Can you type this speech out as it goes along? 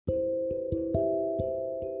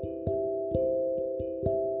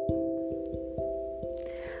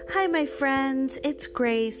Hi, my friends. It's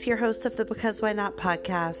Grace, your host of the Because Why Not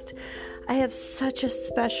podcast. I have such a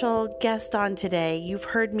special guest on today. You've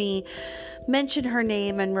heard me mention her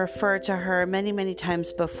name and refer to her many, many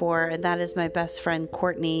times before, and that is my best friend,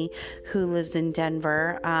 Courtney, who lives in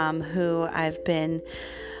Denver, who I've been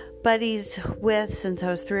buddies with since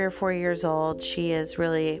I was 3 or 4 years old. She is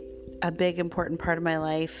really a big, important part of my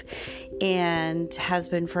life and has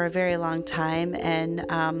been for a very long time. And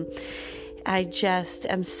I just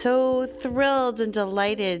am so thrilled and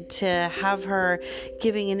delighted to have her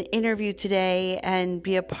giving an interview today and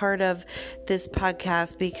be a part of this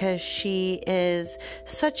podcast because she is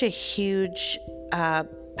such a huge,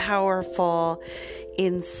 powerful,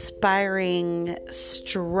 inspiring,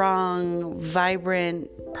 strong, vibrant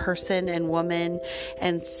person and woman,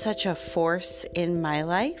 and such a force in my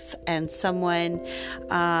life, and someone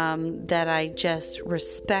that I just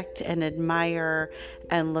respect and admire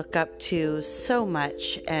and look up to so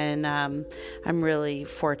much. And I'm really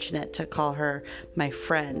fortunate to call her my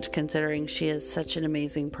friend, considering she is such an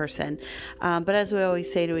amazing person. But as we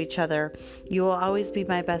always say to each other, you will always be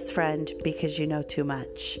my best friend because you know too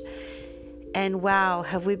much. And wow,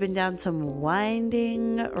 have we been down some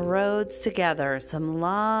winding roads together, some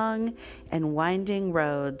long and winding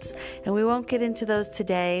roads. And we won't get into those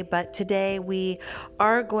today, but today we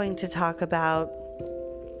are going to talk about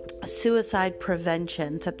suicide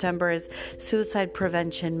prevention. September is Suicide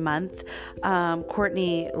Prevention Month.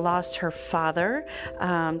 Courtney lost her father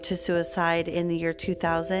to suicide in the year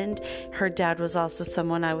 2000. Her dad was also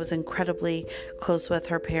someone I was incredibly close with.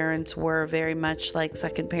 Her parents were very much like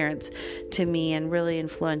second parents to me and really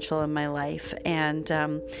influential in my life. And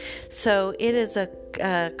so it is a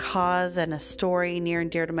cause and a story near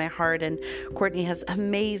and dear to my heart, and Courtney has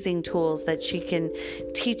amazing tools that she can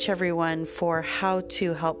teach everyone for how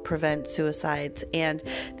to help prevent suicides. And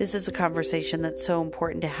this is a conversation that's so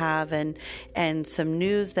important to have, and some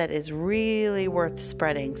news that is really worth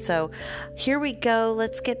spreading. So here we go.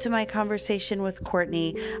 Let's get to my conversation with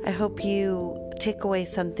Courtney. I hope you take away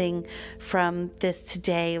something from this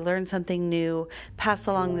today, learn something new, pass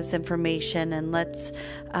along this information, and let's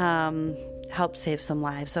help save some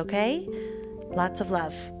lives, okay? Lots of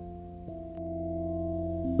love.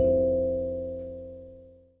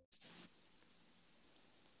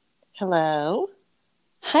 Hello.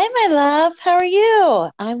 Hi, my love. How are you?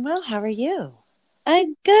 I'm well. How are you?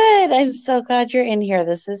 I'm good. I'm so glad you're in here.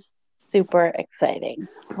 This is super exciting.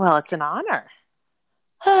 Well, it's an honor.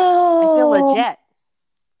 I feel Oh, legit.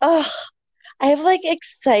 oh, I have like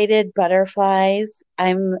excited butterflies.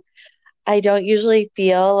 I don't usually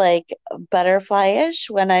feel like butterfly-ish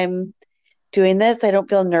when I'm doing this. I don't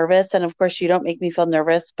feel nervous. And of course, you don't make me feel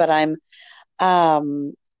nervous, but I'm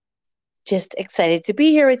um just excited to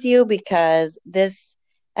be here with you because this,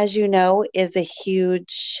 as you know, is a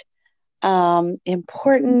huge,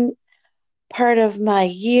 important part of my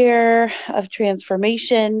year of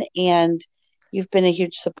transformation. And you've been a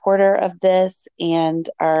huge supporter of this and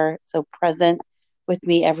are so present with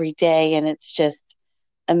me every day. And it's just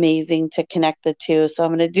amazing to connect the two. So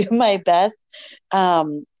I'm going to do my best,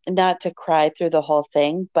 not to cry through the whole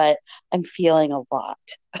thing, but I'm feeling a lot.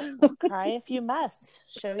 Cry if you must.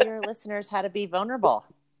 Show your listeners how to be vulnerable.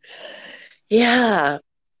 Yeah.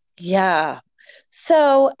 Yeah.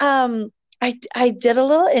 So, I did a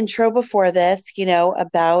little intro before this,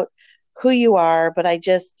 about who you are, but I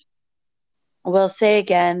just will say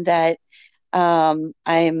again that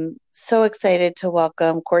I'm so excited to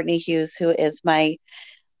welcome Courtney Hughes, who is my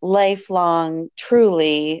lifelong,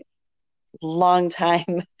 truly long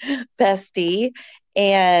time bestie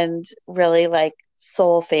and really like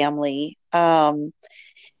soul family.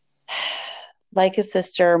 Like a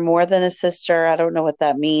sister, more than a sister. I don't know what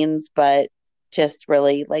that means, but just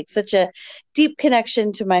really like such a deep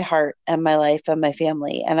connection to my heart and my life and my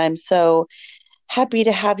family. And I'm so happy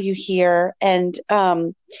to have you here and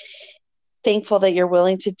thankful that you're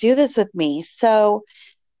willing to do this with me. So,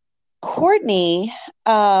 Courtney,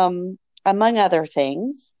 among other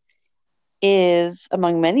things,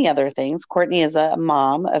 among many other things, Courtney is a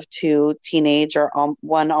mom of two teenage or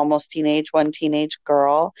one almost teenage, one teenage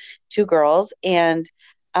girl, two girls, and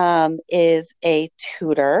is a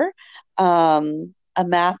tutor, a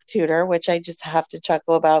math tutor, which I just have to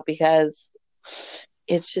chuckle about because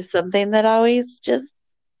it's just something that always just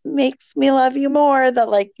makes me love you more, that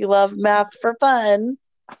like you love math for fun.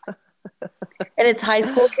 And it's high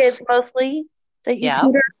school kids mostly that you Yep.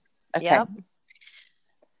 tutor? Okay. Yep.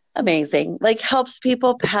 Amazing. Like helps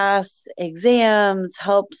people pass exams,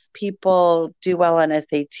 helps people do well on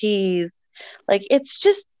SATs. Like it's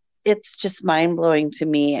just mind blowing to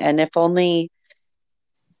me. And if only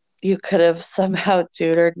you could have somehow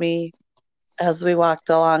tutored me as we walked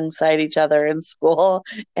alongside each other in school,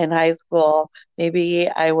 in high school, maybe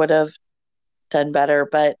I would have done better,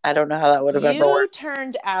 but I don't know how that would have ever You worked.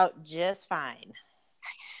 turned out just fine.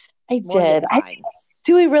 I More did. than fine.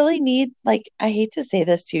 Do we really need, like, I hate to say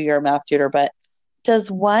this to you, you're a math tutor, but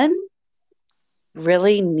does one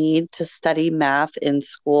really need to study math in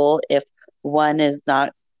school if one is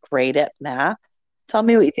not great at math? Tell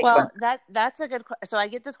me what you think about Well, that's a good question. So I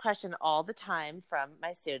get this question all the time from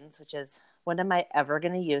my students, which is, when am I ever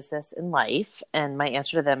going to use this in life? And my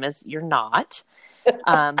answer to them is, you're not.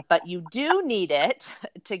 But you do need it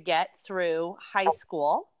to get through high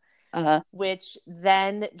school, that. which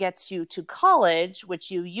then gets you to college, which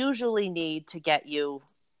you usually need to get you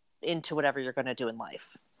into whatever you're going to do in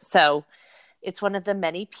life. So it's one of the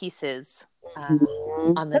many pieces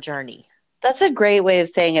Mhm. on the journey. That's a great way of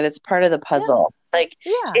saying it. It's part of the Yeah. puzzle. Like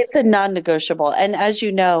Yeah. it's a non-negotiable. And as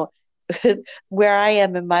you know, where I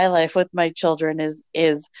am in my life with my children is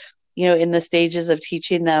in the stages of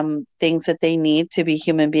teaching them things that they need to be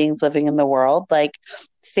human beings living in the world. Like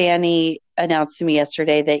Fanny announced to me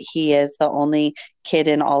yesterday that he is the only kid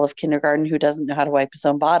in all of kindergarten who doesn't know how to wipe his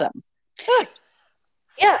own bottom.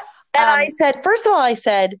 Yeah. And I said, first of all, I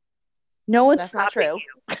said, no one's That's not stopping true.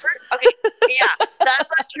 you. Okay, yeah, that's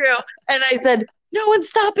not true. And I said, no one's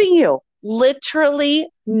stopping you. Literally,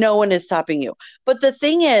 no one is stopping you. But the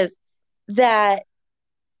thing is that,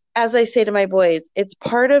 as I say to my boys, it's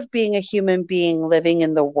part of being a human being living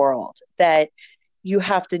in the world that you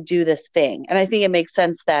have to do this thing. And I think it makes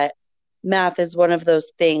sense that math is one of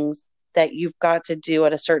those things that you've got to do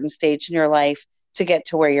at a certain stage in your life to get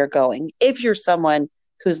to where you're going. If you're someone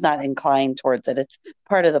who's not inclined towards it, it's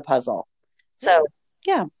part of the puzzle. So,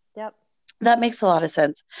 yeah. Yep. That makes a lot of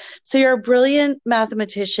sense. So you're a brilliant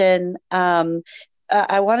mathematician.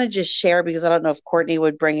 I want to just share because I don't know if Courtney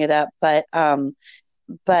would bring it up, but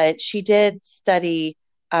she did study.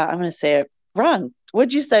 I'm going to say it wrong.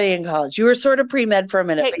 What'd you study in college? You were sort of pre-med for a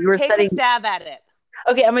minute, but you were Take studying. a stab at it.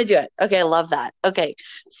 Okay, I'm going to do it. Okay, I love that. Okay,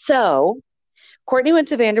 so Courtney went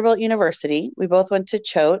to Vanderbilt University. We both went to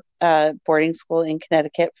Choate boarding school in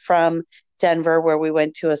Connecticut from Denver, where we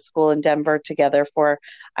went to a school in Denver together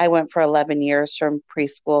I went for 11 years from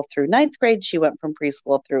preschool through ninth grade. She went from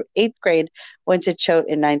preschool through eighth grade, went to Choate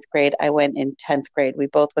in ninth grade. I went in 10th grade. We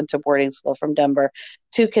both went to boarding school from Denver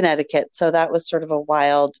to Connecticut. So that was sort of a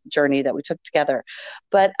wild journey that we took together.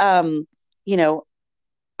 But,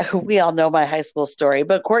 we all know my high school story,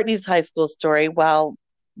 but Courtney's high school story, while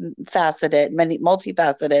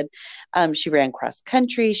multifaceted. She ran cross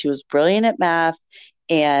country. She was brilliant at math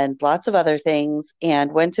and lots of other things,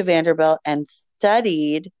 and went to Vanderbilt and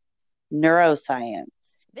studied neuroscience.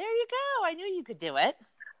 There you go. I knew you could do it.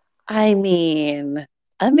 I mean,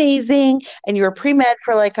 amazing. And you were pre-med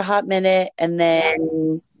for like a hot minute, and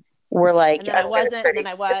then we're like, and then I wasn't, and then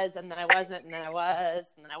I was, and then I wasn't, and then I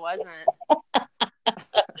was, and then I wasn't.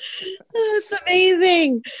 It's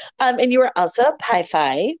amazing. And you were also a Pi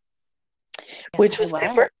Phi, which was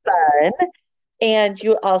super fun. And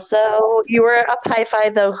you were a Pi Phi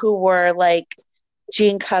though who wore like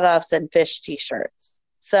jean cutoffs and fish t-shirts.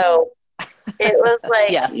 So it was like,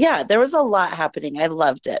 yes. Yeah, there was a lot happening. I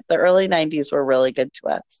loved it. The early 90s were really good to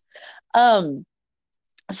us.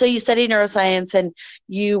 So you studied neuroscience and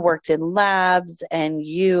you worked in labs and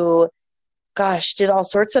you, did all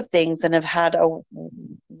sorts of things and have had a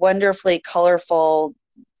wonderfully colorful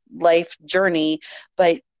life journey,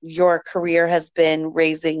 but your career has been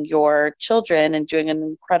raising your children and doing an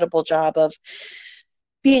incredible job of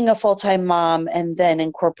being a full-time mom and then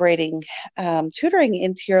incorporating tutoring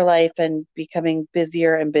into your life and becoming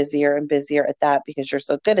busier and busier and busier at that because you're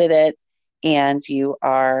so good at it and you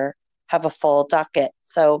have a full docket.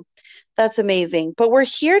 So that's amazing. But we're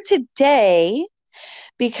here today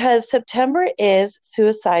because September is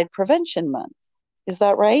Suicide Prevention Month. Is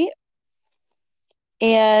that right?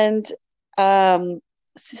 And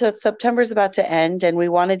so September is about to end, and we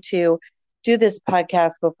wanted to do this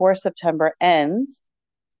podcast before September ends.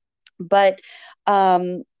 But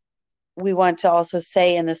we want to also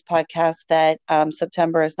say in this podcast that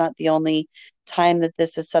September is not the only time that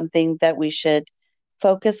this is something that we should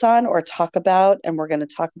focus on or talk about, and we're going to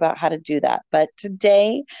talk about how to do that. But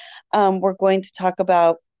today, we're going to talk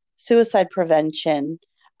about suicide prevention.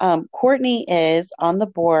 Courtney is on the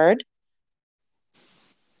board.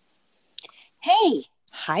 Hey.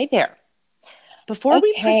 Hi there. Before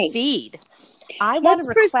we proceed, I want to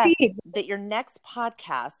request that your next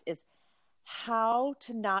podcast is how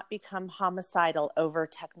to not become homicidal over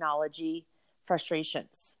technology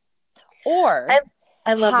frustrations. Or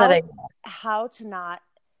I love that idea. How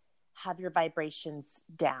have your vibrations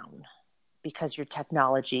down because your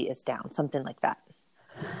technology is down, something like that.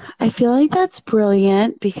 I feel like that's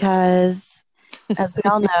brilliant because, as we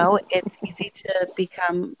all know, it's easy to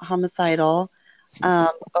become homicidal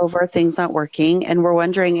over things not working. And we're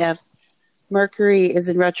wondering if Mercury is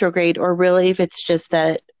in retrograde or really if it's just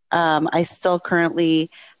that I still currently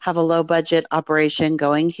have a low budget operation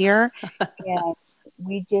going here. And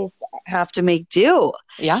we just have to make do.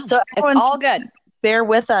 Yeah, so it's all good. Bear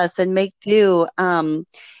with us and make do. I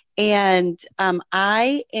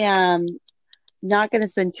am not going to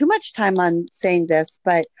spend too much time on saying this,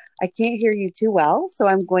 but I can't hear you too well. So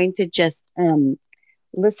I'm going to just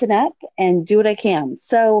listen up and do what I can.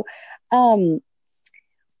 So we're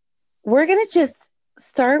going to just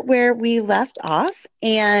start where we left off.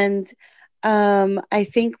 And I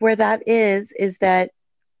think where that is that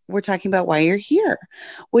we're talking about why you're here,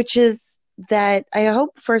 which is that I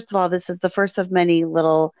hope, first of all, this is the first of many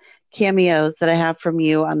little cameos that I have from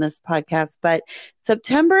you on this podcast, but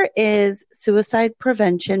September is Suicide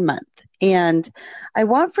Prevention Month. And I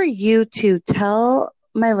want for you to tell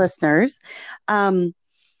my listeners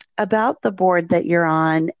about the board that you're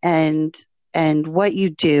on and what you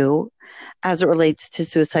do as it relates to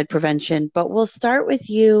suicide prevention. But we'll start with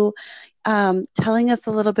you telling us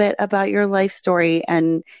a little bit about your life story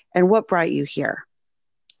and what brought you here.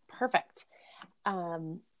 Perfect.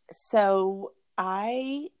 So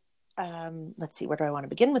I, let's see, where do I want to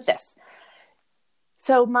begin with this?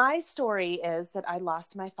 So my story is that I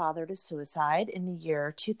lost my father to suicide in the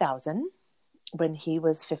year 2000 when he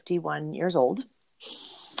was 51 years old.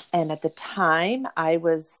 And at the time I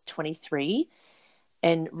was 23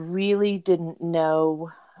 and really didn't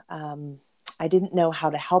know, I didn't know how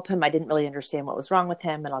to help him. I didn't really understand what was wrong with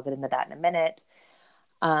him. And I'll get into that in a minute.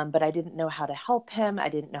 But I didn't know how to help him. I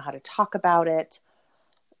didn't know how to talk about it.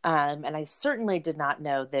 And I certainly did not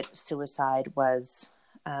know that suicide was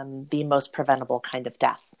the most preventable kind of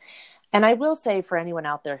death. And I will say for anyone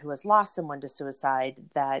out there who has lost someone to suicide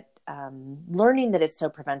that learning that it's so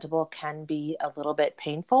preventable can be a little bit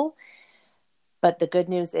painful. But the good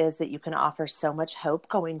news is that you can offer so much hope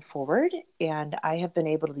going forward. And I have been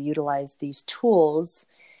able to utilize these tools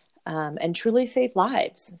and truly save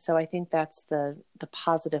lives. So I think that's the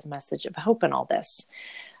positive message of hope in all this.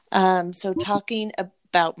 So talking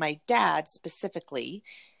about my dad specifically,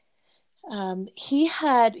 he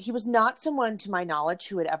was not someone to my knowledge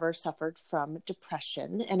who had ever suffered from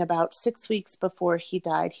depression. And about 6 weeks before he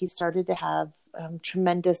died, he started to have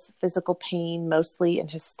tremendous physical pain, mostly in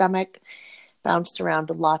his stomach. Bounced around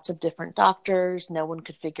to lots of different doctors. No one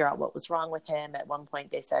could figure out what was wrong with him. At one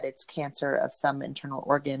point, they said it's cancer of some internal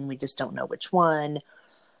organ. We just don't know which one.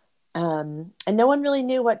 And no one really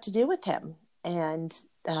knew what to do with him. And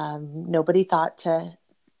nobody thought to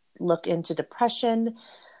look into depression.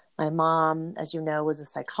 My mom, as you know, was a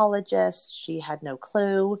psychologist. She had no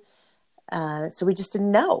clue. So we just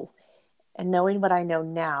didn't know. And knowing what I know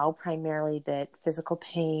now, primarily that physical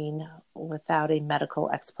pain without a medical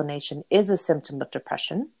explanation is a symptom of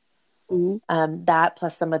depression. Mm-hmm. That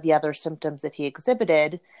plus some of the other symptoms that he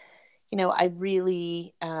exhibited, I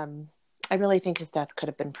really think his death could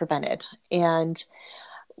have been prevented. And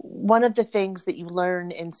one of the things that you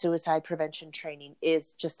learn in suicide prevention training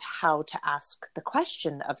is just how to ask the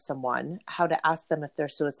question of someone, how to ask them if they're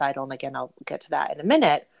suicidal. And again, I'll get to that in a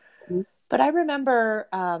minute. Mm-hmm. But I remember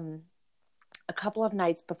a couple of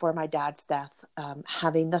nights before my dad's death,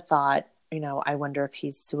 having the thought, I wonder if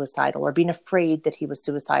he's suicidal, or being afraid that he was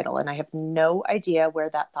suicidal. And I have no idea where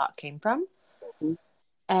that thought came from. Mm-hmm.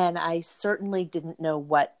 And I certainly didn't know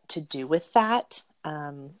what to do with that.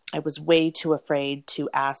 I was way too afraid to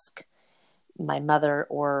ask my mother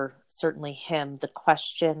or certainly him the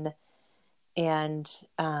question. And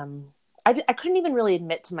I couldn't even really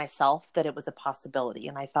admit to myself that it was a possibility.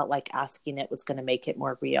 And I felt like asking it was going to make it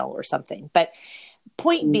more real or something. But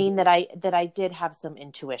point being that I did have some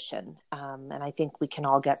intuition. And I think we can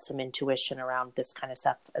all get some intuition around this kind of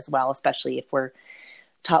stuff as well, especially if we're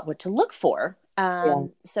taught what to look for.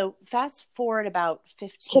 So fast forward about 15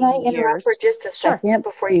 years. Can I interrupt for just a second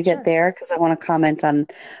before you get there? Because I want to comment on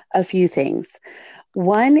a few things.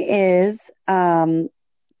 One is that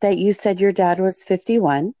you said your dad was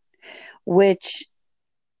 51. Which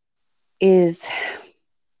is,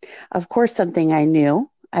 of course, something I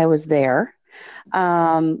knew. I was there.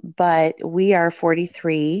 But we are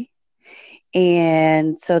 43.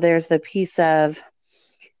 And so there's the piece of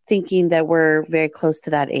thinking that we're very close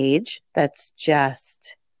to that age. That's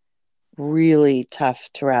just really tough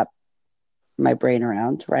to wrap my brain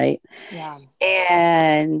around, right? Yeah.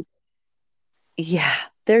 And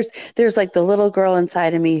there's like the little girl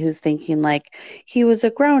inside of me who's thinking like he was a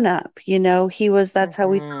grown up, that's how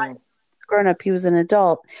we saw Hmm. him, grown up, he was an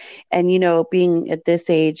adult. And being at this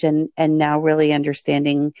age and now really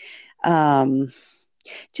understanding um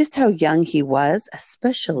just how young he was, Hmm.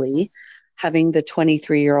 especially having the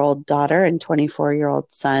 23-year-old daughter and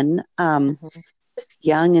 24-year-old son. Hmm. Just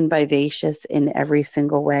young and vivacious in every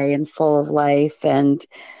single way and full of life. And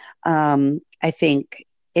I think,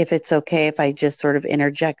 if it's okay if I just sort of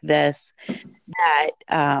interject this, that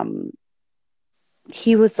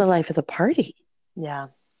he was the life of the party. Yeah.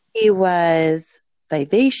 He was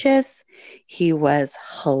vivacious. He was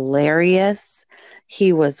hilarious.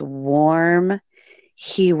 He was warm.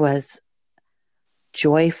 He was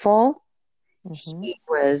joyful. Hmm. He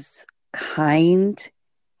was kind,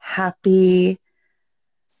 happy.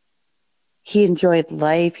 He enjoyed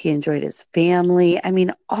life. He enjoyed his family. I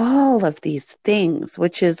mean, all of these things,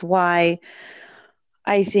 which is why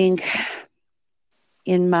I think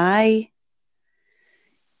in my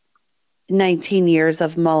 19 years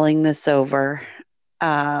of mulling this over,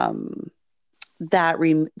 um,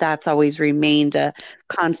 that's always remained a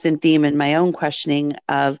constant theme in my own questioning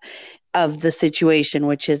of the situation,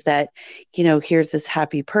 which is that, here's this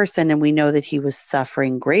happy person and we know that he was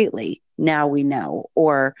suffering greatly. Now we know,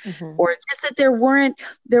 or Hmm. or just that there weren't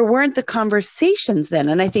the conversations then.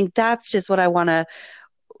 And I think that's just what I want to,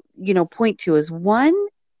 point to is one,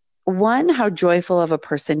 how joyful of a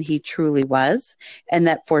person he truly was, and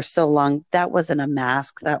that for so long that wasn't a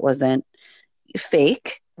mask, that wasn't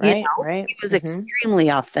fake. Right. Right. He was Hmm. extremely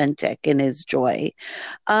authentic in his joy.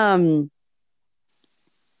 Um,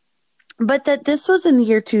 but that this was in the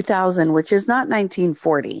year 2000, which is not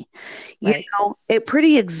 1940. Right. It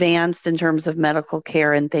pretty advanced in terms of medical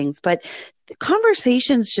care and things, but the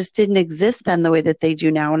conversations just didn't exist then the way that they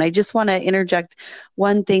do now. And I just want to interject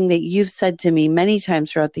one thing that you've said to me many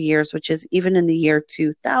times throughout the years, which is even in the year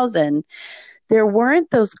 2000, there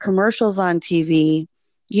weren't those commercials on TV,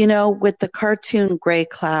 with the cartoon gray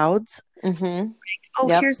clouds. Hmm. Oh,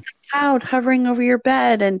 Yep. here's the cloud hovering over your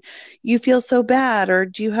bed and you feel so bad. Or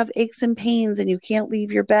do you have aches and pains and you can't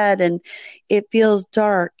leave your bed and it feels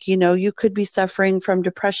dark? You could be suffering from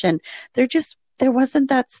depression. There wasn't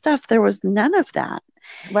that stuff. There was none of that.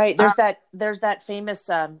 Right. Um, There's that famous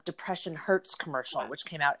Depression Hurts commercial, which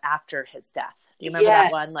came out after his death. Do you remember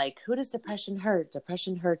that one? yes. Like, who does depression hurt?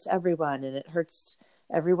 Depression hurts everyone, and it hurts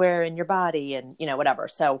everywhere in your body, and whatever.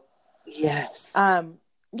 So, Yes. um,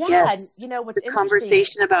 yeah, and Yes. what's The interesting.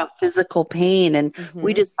 conversation about physical pain. And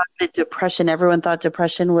we Hmm. just thought that everyone thought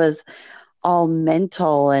depression was all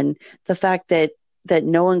mental, and the fact that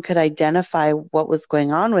no one could identify what was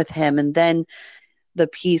going on with him. And then the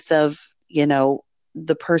piece of,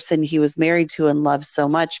 the person he was married to and loved so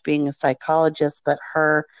much being a psychologist, but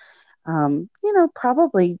her,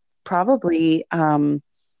 probably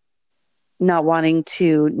not wanting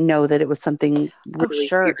to know that it was something Oh, really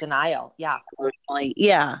sure, serious denial. Yeah, emotionally.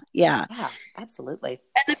 Yeah, yeah. yeah, absolutely.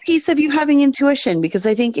 And the piece of you having intuition, because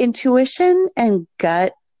I think intuition and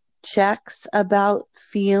gut checks about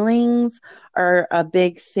feelings are a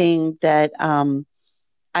big thing that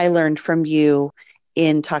I learned from you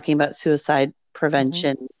in talking about suicide Hmm.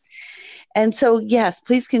 prevention. And so, yes,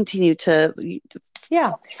 please continue to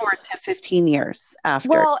Yeah. fast forward to 15 years after.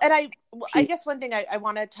 Well, and I guess one thing I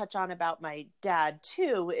want to touch on about my dad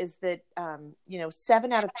too is that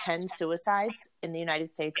 7 out of 10 suicides in the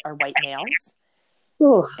United States are white males,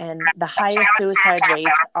 Ooh, and the highest suicide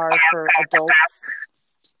rates are for adults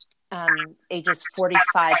ages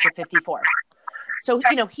 45 to 54. So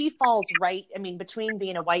he falls right. I mean, between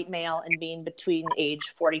being a white male and being between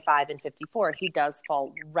age 45 and 54, he does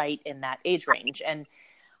fall right in that age range. And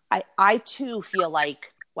I too feel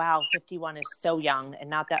like, wow, 51 is so young and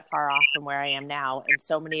not that far off from where I am now. And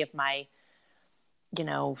so many of my,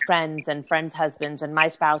 friends and friends' husbands and my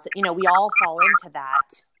spouse, we all fall into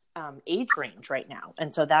that age range right now.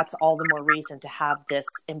 And so that's all the more reason to have this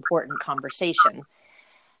important conversation.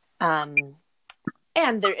 Um,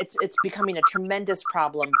 and it's becoming a tremendous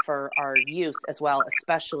problem for our youth as well,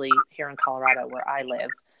 especially here in Colorado where I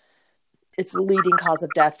live. It's the leading cause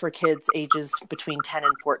of death for kids ages between 10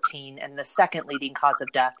 and 14, and the second leading cause of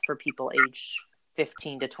death for people age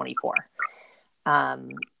 15 to 24.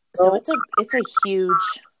 So it's a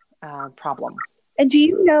huge problem. and do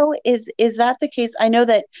you know, is that the case? I know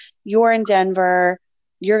that you're in Denver.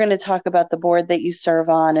 You're going to talk about the board that you serve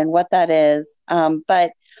on and what that is.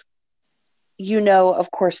 But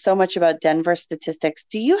of course, so much about Denver statistics.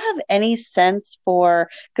 Do you have any sense for,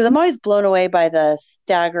 because I'm always blown away by the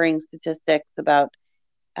staggering statistics about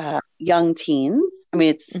young teens. I mean,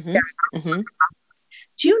 it's, Hmm. Hmm.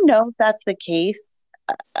 do you know if that's the case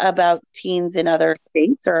about teens in other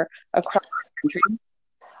states or across the country?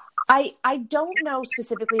 I don't know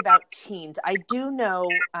specifically about teens. I do know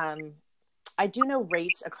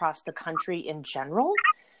rates across the country in general.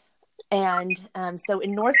 And so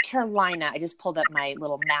in North Carolina, I just pulled up my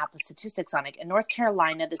little map with statistics on it. In North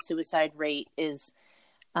Carolina, the suicide rate is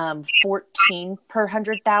 14 per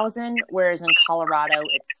 100,000, whereas in Colorado,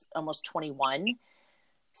 it's almost 21.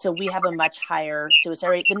 So we have a much higher suicide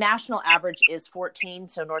rate. The national average is 14,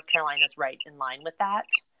 so North Carolina's right in line with that.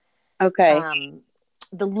 Okay.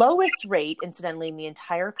 The lowest rate, incidentally, in the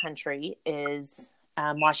entire country is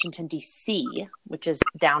Washington, D.C., which is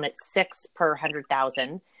down at 6 per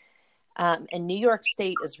 100,000. And New York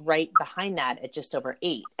State is right behind that at just over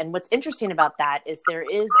 8. And what's interesting about that is there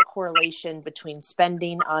is a correlation between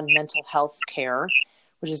spending on mental health care,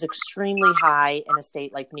 which is extremely high in a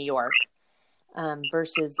state like New York,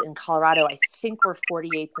 versus in Colorado. I think we're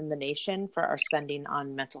 48th in the nation for our spending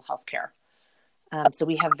on mental health care. So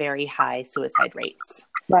we have very high suicide rates.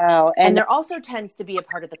 Wow. And there also tends to be a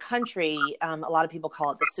part of the country, a lot of people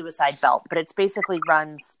call it the suicide belt, but it's basically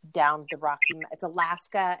runs down the it's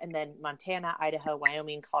Alaska and then Montana, Idaho,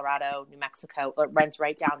 Wyoming, Colorado, New Mexico. It runs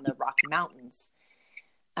right down the Rocky Mountains.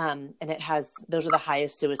 And those are the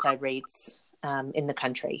highest suicide rates in the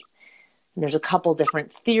country. And there's a couple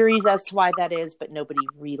different theories as to why that is, but nobody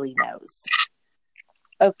really knows.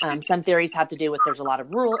 Okay. Some theories have to do with there's a lot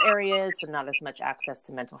of rural areas, so not as much access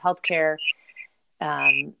to mental health care.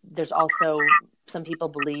 There's also some people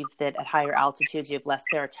believe that at higher altitudes you have less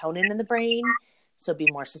serotonin in the brain, so be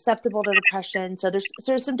more susceptible to depression. So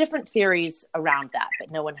there's some different theories around that,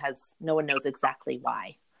 but no one knows exactly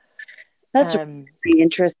why. That's really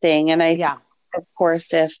interesting. And of course,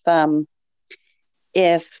 if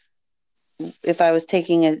I was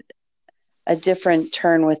taking a different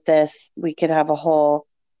turn with this, we could have a whole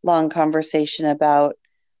long conversation about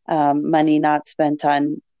money not spent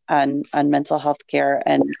on mental health care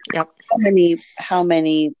and how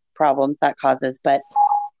many problems that causes. But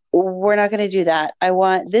we're not going to do that.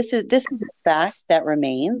 This is a fact that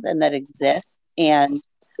remains and that exists, and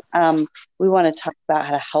we want to talk about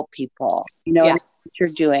how to help people. What you're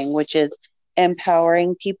doing, which is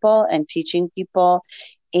empowering people and teaching people,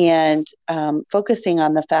 and focusing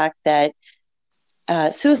on the fact that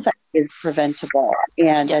suicide is preventable,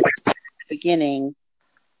 and at the beginning,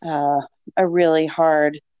 a really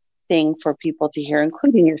hard thing for people to hear,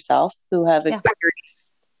 including yourself, who have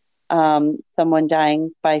experienced someone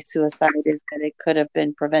dying by suicide, is that it could have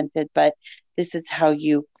been prevented. But this is how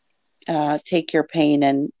you take your pain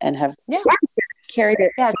and have carried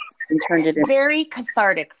it and turned it. It's very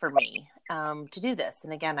cathartic for me to do this.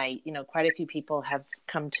 And again, quite a few people have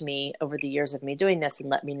come to me over the years of me doing this and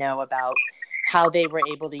let me know about how they were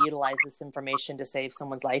able to utilize this information to save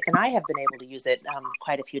someone's life. And I have been able to use it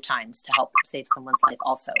quite a few times to help save someone's life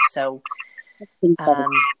also. So,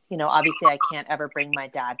 obviously I can't ever bring my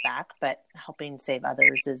dad back, but helping save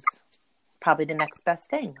others is probably the next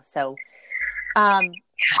best thing. So, I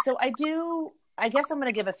guess I'm going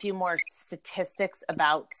to give a few more statistics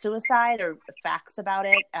about suicide or facts about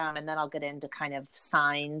it. And then I'll get into kind of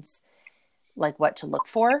signs, like what to look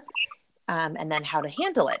for. And then how to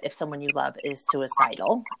handle it if someone you love is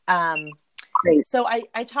suicidal. So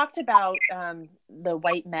I talked about the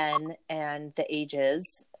white men and the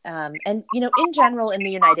ages. And, in general, in the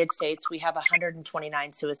United States, we have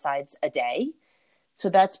 129 suicides a day. So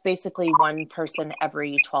that's basically one person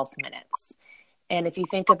every 12 minutes. And if you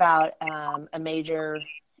think about a major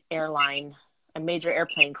airplane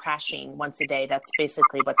crashing once a day, that's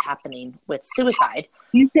basically what's happening with suicide.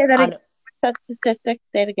 Can you say that again? That statistic,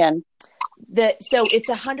 say it again. So it's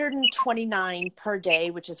 129 per day,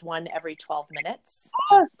 which is one every 12 minutes.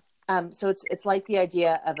 So it's like the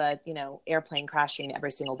idea of a airplane crashing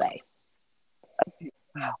every single day. Okay.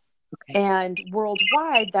 Wow. Okay. And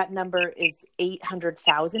worldwide, that number is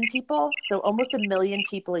 800,000 people. So almost 1 million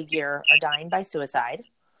people a year are dying by suicide.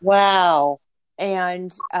 Wow.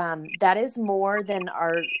 And that is more than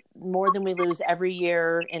we lose every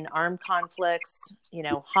year in armed conflicts,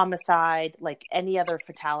 homicide, like any other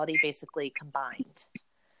fatality basically combined.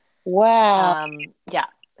 Wow.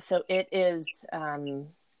 So it is,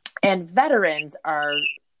 and veterans are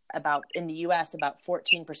in the U.S., about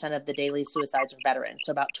 14% of the daily suicides are veterans.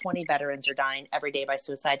 So about 20 veterans are dying every day by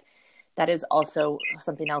suicide. That is also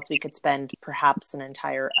something else we could spend perhaps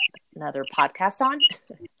another podcast on.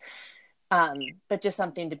 But just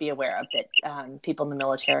something to be aware of, that people in the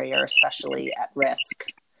military are especially at risk.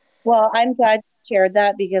 Well, I'm glad you shared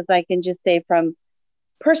that, because I can just say from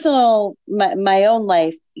personal, my own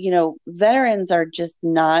life, veterans are just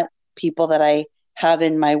not people that I have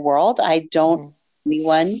in my world. I don't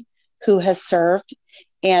anyone who has served,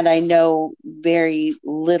 and I know very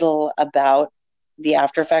little about the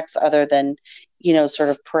after effects other than, sort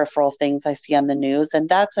of peripheral things I see on the news. And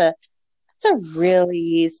that's a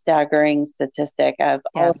really staggering statistic, as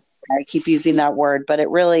Yeah. I keep using that word, but it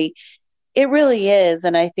really is.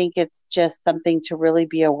 And I think it's just something to really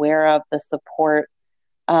be aware of, the support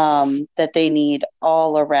that they need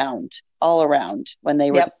all around when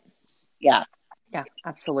they Yep. yeah. Yeah,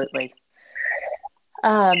 absolutely.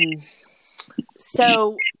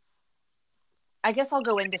 So I guess I'll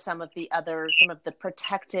go into some of the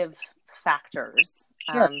protective factors.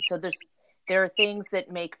 Sure. So there are things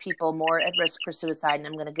that make people more at risk for suicide, and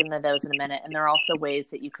I'm going to get into those in a minute. And there are also ways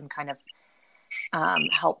that you can kind of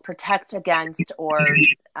help protect against, or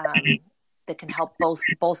that can help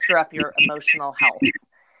bolster up your emotional health.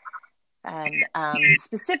 And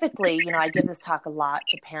specifically, I give this talk a lot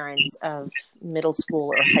to parents of middle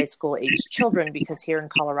school or high school aged children, because here in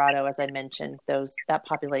Colorado, as I mentioned, that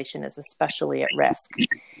population is especially at risk.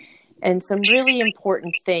 And some really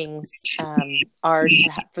important things are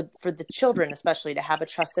for the children, especially, to have a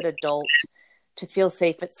trusted adult, to feel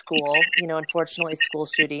safe at school. Unfortunately, school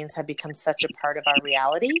shootings have become such a part of our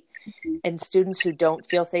reality. And students who don't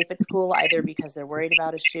feel safe at school, either because they're worried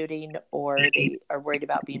about a shooting or they are worried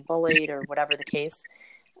about being bullied or whatever the case,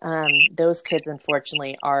 those kids,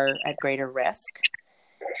 unfortunately, are at greater risk.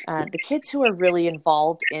 The kids who are really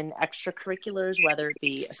involved in extracurriculars, whether it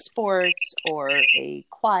be a sports or a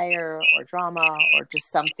choir or drama or just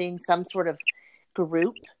some sort of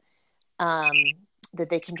group that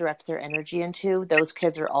they can direct their energy into, those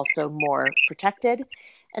kids are also more protected.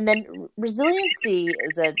 And then resiliency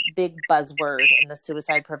is a big buzzword in the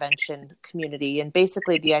suicide prevention community, and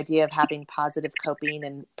basically the idea of having positive coping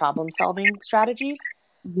and problem-solving strategies.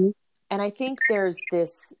 Mm-hmm. And I think there's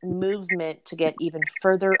this movement to get even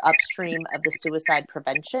further upstream of the suicide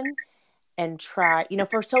prevention and try,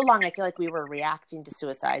 for so long, I feel like we were reacting to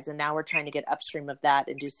suicides, and now we're trying to get upstream of that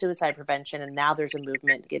and do suicide prevention. And now there's a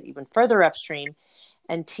movement to get even further upstream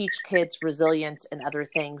and teach kids resilience and other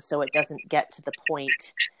things, so it doesn't get to the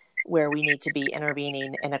point where we need to be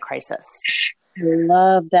intervening in a crisis. I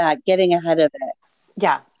love that, getting ahead of it.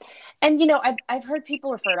 Yeah. And, I've heard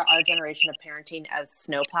people refer to our generation of parenting as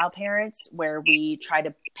snowplow parents, where we try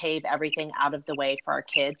to pave everything out of the way for our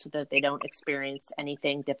kids so that they don't experience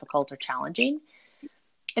anything difficult or challenging.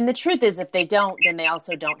 And the truth is, if they don't, then they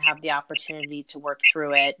also don't have the opportunity to work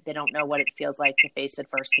through it. They don't know what it feels like to face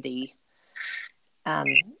adversity.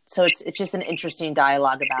 So it's just an interesting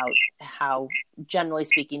dialogue about how, generally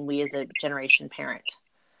speaking, we as a generation parent.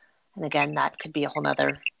 And again, that could be a whole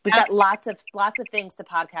nother. We've got lots of things to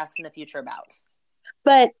podcast in the future about.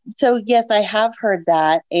 But so yes, I have heard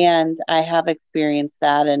that, and I have experienced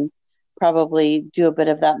that, and probably do a bit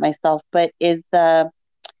of that myself. But is the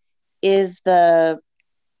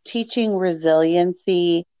teaching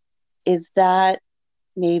resiliency, is that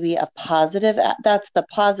maybe a positive? That's the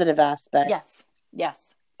positive aspect.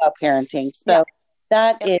 Yes. Of parenting. So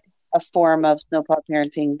that is a form of snowplow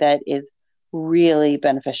parenting that is really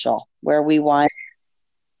beneficial, where we want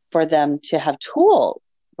for them to have tools,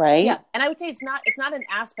 right? Yeah. And I would say it's not an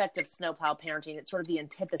aspect of snowplow parenting. It's sort of the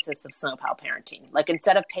antithesis of snowplow parenting. Like,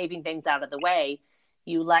 instead of paving things out of the way,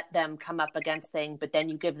 you let them come up against things, but then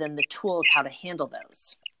you give them the tools how to handle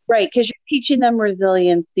those. Right. Because you're teaching them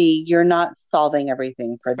resiliency. You're not solving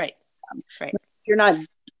everything for them. Right. You're not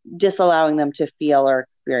disallowing them to feel or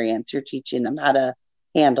experience. You're teaching them how to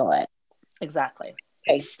handle it. Exactly.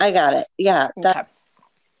 Okay. I got it. Yeah. Okay.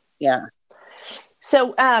 Yeah.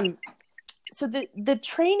 So, so the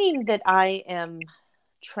training that I am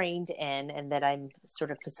trained in and that I'm sort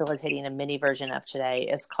of facilitating a mini version of today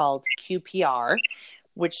is called QPR,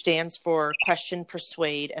 which stands for Question,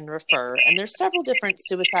 Persuade, and Refer. And there's several different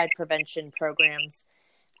suicide prevention programs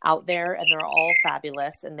out there, and they're all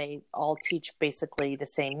fabulous, and they all teach basically the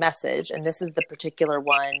same message. And this is the particular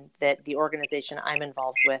one that the organization I'm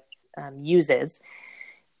involved with uses.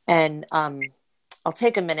 And I'll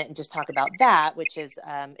take a minute and just talk about that, which is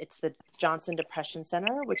it's the Johnson Depression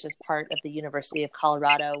Center, which is part of the University of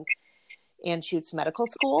Colorado Anschutz Medical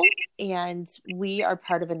School. And we are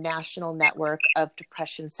part of a national network of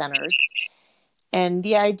depression centers. And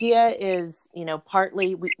the idea is,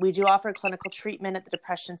 partly we do offer clinical treatment at the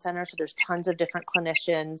Depression Center. So there's tons of different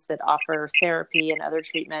clinicians that offer therapy and other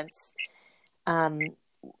treatments.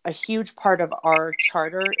 A huge part of our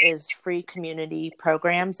charter is free community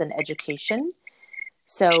programs and education.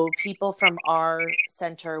 So people from our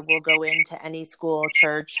center will go into any school,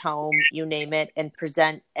 church, home, you name it, and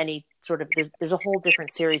present any sort of, there's a whole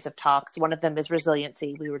different series of talks. One of them is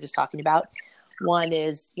resiliency, we were just talking about. One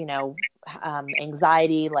is,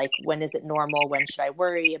 anxiety, like when is it normal? When should I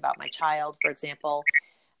worry about my child, for example?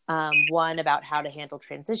 One about how to handle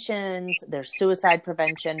transitions. There's suicide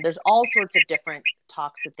prevention. There's all sorts of different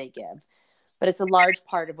talks that they give. But it's a large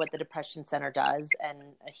part of what the Depression Center does and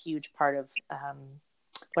a huge part of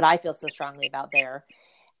what I feel so strongly about there.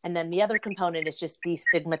 And then the other component is just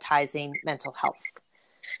destigmatizing mental health.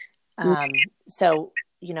 So,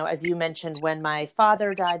 as you mentioned, when my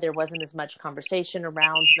father died, there wasn't as much conversation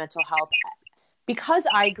around mental health. Because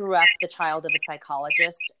I grew up the child of a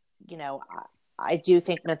psychologist, I do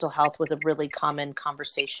think mental health was a really common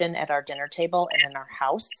conversation at our dinner table and in our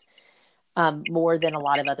house, more than a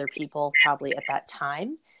lot of other people probably at that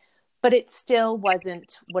time. But it still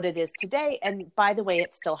wasn't what it is today. And by the way,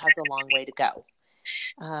 it still has a long way to go.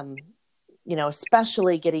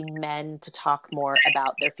 Especially getting men to talk more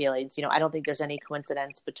about their feelings. I don't think there's any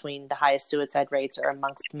coincidence between the highest suicide rates are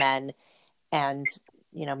amongst men, and,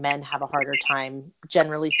 men have a harder time,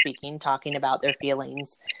 generally speaking, talking about their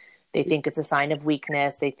feelings. They think it's a sign of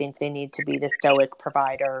weakness. They think they need to be the stoic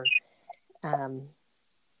provider. And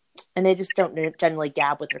they just don't generally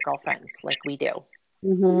gab with their girlfriends like we do.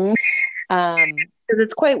 Mm-hmm. Because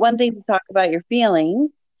it's quite one thing to talk about your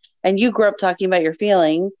feelings, and you grew up talking about your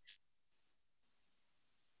feelings.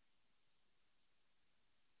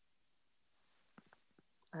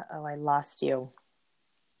 Uh-oh, I lost you.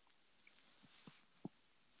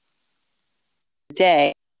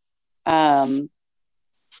 Day,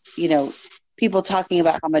 people talking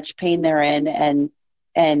about how much pain they're in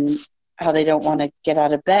and how they don't want to get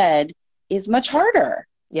out of bed is much harder.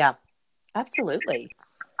 Yeah, absolutely.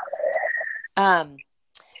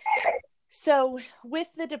 So with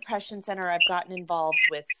the Depression Center, I've gotten involved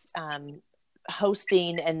with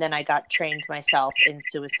hosting, and then I got trained myself in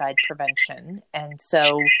suicide prevention. And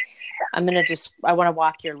so I want to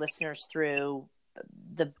walk your listeners through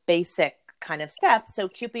the basic kind of steps. So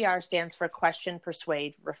QPR stands for question,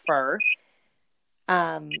 persuade, refer.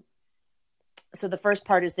 So the first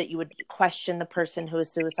part is that you would question the person who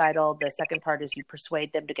is suicidal. The second part is you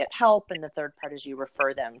persuade them to get help. And the third part is you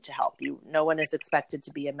refer them to help. No one is expected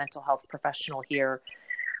to be a mental health professional here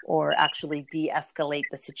or actually de-escalate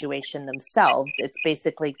the situation themselves. It's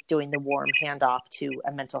basically doing the warm handoff to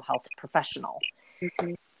a mental health professional.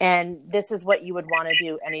 Mm-hmm. And this is what you would want to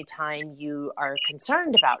do anytime you are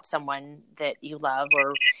concerned about someone that you love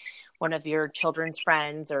or one of your children's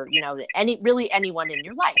friends or, anyone in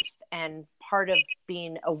your life. And part of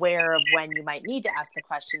being aware of when you might need to ask the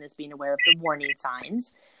question is being aware of the warning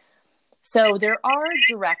signs. So there are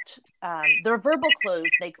there are verbal clues.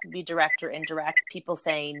 They could be direct or indirect. People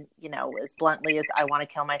saying, as bluntly as I want to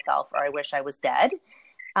kill myself or I wish I was dead.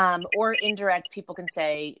 Or indirect, people can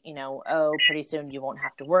say, oh, pretty soon you won't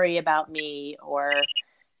have to worry about me, or,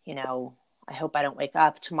 I hope I don't wake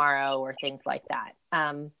up tomorrow, or things like that.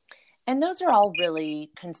 And those are all really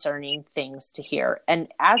concerning things to hear. And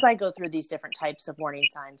as I go through these different types of warning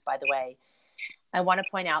signs, by the way, I want to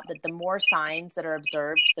point out that the more signs that are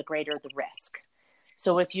observed, the greater the risk.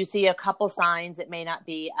 So if you see a couple signs, it may not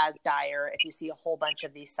be as dire. If you see a whole bunch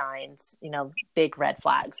of these signs, big red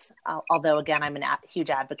flags. Although, again, I'm a huge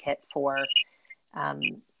advocate for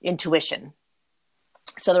intuition.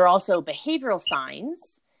 So there are also behavioral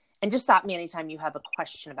signs. And just stop me anytime you have a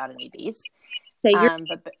question about any of these.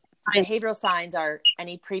 But behavioral signs are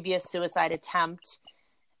any previous suicide attempt,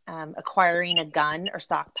 acquiring a gun, or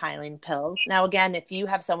stockpiling pills. Now, again, if you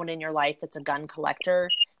have someone in your life that's a gun collector,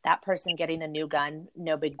 that person getting a new gun,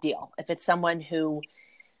 no big deal. If it's someone who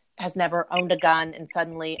has never owned a gun and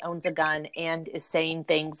suddenly owns a gun and is saying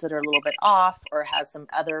things that are a little bit off or has some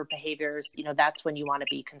other behaviors, that's when you want to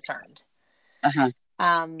be concerned. Uh-huh.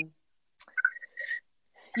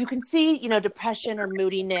 You can see, depression or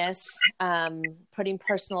moodiness, putting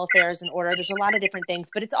personal affairs in order. There's a lot of different things,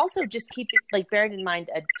 but it's also just bearing in mind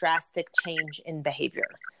a drastic change in behavior,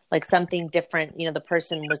 like something different. The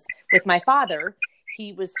person was with my father.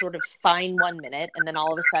 He was sort of fine 1 minute and then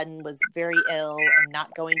all of a sudden was very ill and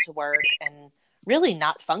not going to work and really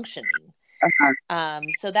not functioning. Uh-huh.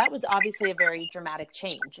 So that was obviously a very dramatic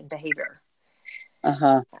change in behavior.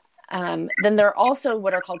 Uh-huh. Then there are also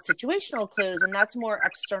what are called situational clues, and that's more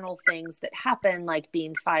external things that happen, like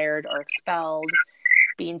being fired or expelled,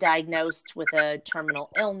 being diagnosed with a terminal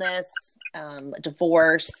illness, a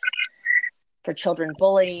divorce, for children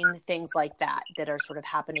bullying, things like that are sort of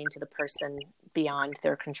happening to the person beyond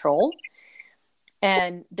their control.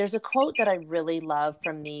 And there's a quote that I really love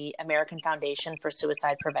from the American Foundation for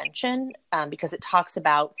Suicide Prevention, because it talks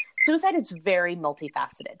about suicide is very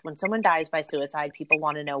multifaceted. When someone dies by suicide, people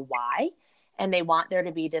want to know why, and they want there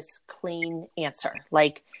to be this clean answer.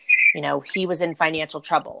 Like, he was in financial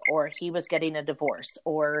trouble, or he was getting a divorce,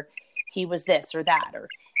 or he was this or that,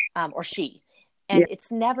 or she. And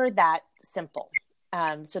it's never that simple.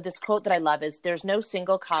 So this quote that I love is, "There's no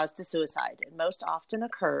single cause to suicide. It most often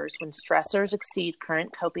occurs when stressors exceed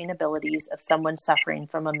current coping abilities of someone suffering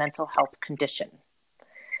from a mental health condition."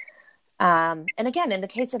 And again, in the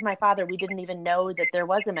case of my father, we didn't even know that there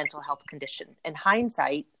was a mental health condition. In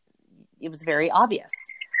hindsight, it was very obvious,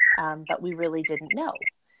 but we really didn't know.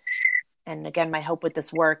 And again, my hope with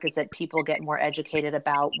this work is that people get more educated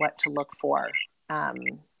about what to look for,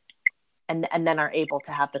 and then are able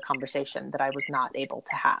to have the conversation that I was not able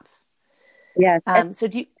to have. Yes. So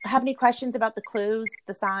do you have any questions about the clues,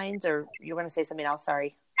 the signs, or you want to say something else?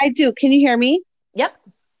 Sorry. I do. Can you hear me? Yep.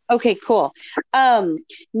 Okay, cool.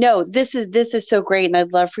 No, this is so great, and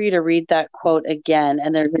I'd love for you to read that quote again.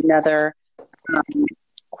 And there's another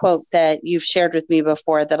quote that you've shared with me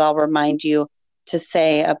before that I'll remind you to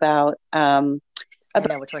say about. I know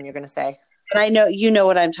which one you're going to say. And I know you know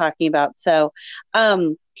what I'm talking about. So,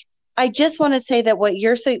 I just want to say that what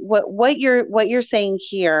you're saying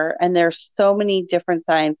here, and there's so many different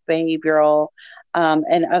signs, behavioral,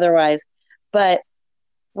 and otherwise, but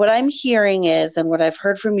what I'm hearing is, and what I've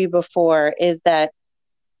heard from you before, is that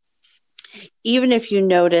even if you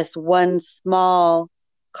notice one small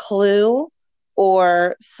clue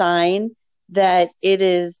or sign, that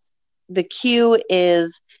the cue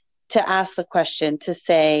is to ask the question, to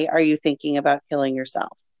say, are you thinking about killing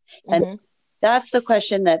yourself? Mm-hmm. And that's the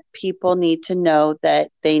question that people need to know that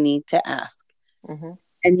they need to ask, mm-hmm.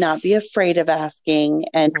 and not be afraid of asking,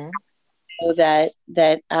 and mm-hmm. know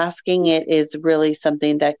that asking it is really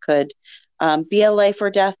something that could be a life or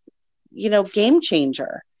death, game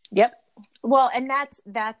changer. Yep. Well, and that's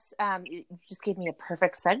you just gave me a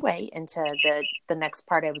perfect segue into the next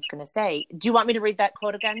part I was going to say. Do you want me to read that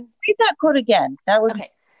quote again? Read that quote again. That was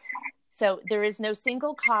okay. So, "There is no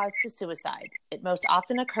single cause to suicide. It most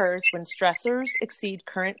often occurs when stressors exceed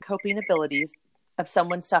current coping abilities of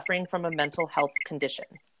someone suffering from a mental health condition."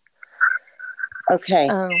 Okay.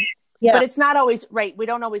 Yeah. But it's not always right. We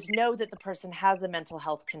don't always know that the person has a mental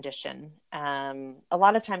health condition. A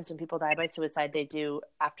lot of times when people die by suicide, they do,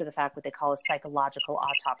 after the fact, what they call a psychological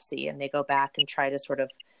autopsy, and they go back and try to sort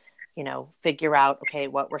of, figure out, okay,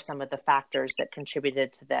 what were some of the factors that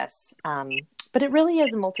contributed to this? But it really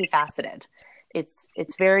is multifaceted.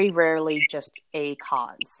 It's very rarely just a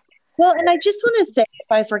cause. Well, and I just want to say,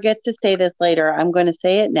 if I forget to say this later, I'm going to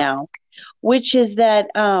say it now, which is that,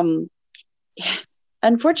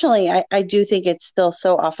 unfortunately, I do think it's still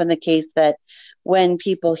so often the case that when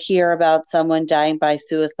people hear about someone dying by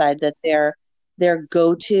suicide, that their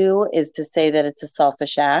go-to is to say that it's a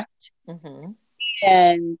selfish act. Mm-hmm.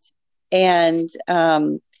 And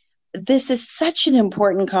this is such an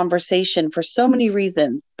important conversation for so many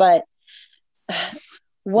reasons. But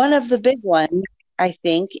one of the big ones, I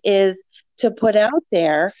think, is to put out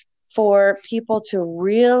there for people to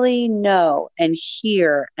really know and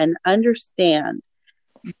hear and understand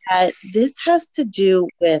that this has to do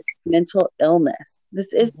with mental illness.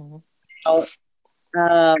 This is about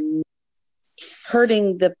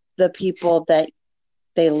hurting the people that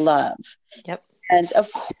they love. Yep. And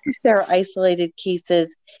of course, there are isolated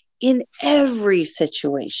cases in every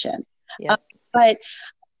situation. Yep. But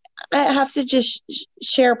I have to just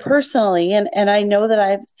share personally, and I know that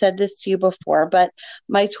I've said this to you before, but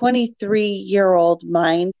my 23-year-old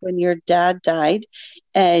mind, when your dad died,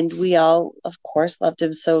 and we all, of course, loved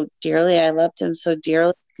him so dearly. I loved him so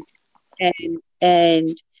dearly.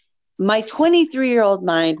 And my 23-year-old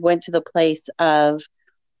mind went to the place of,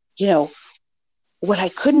 what I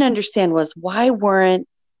couldn't understand was, why weren't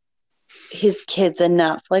his kids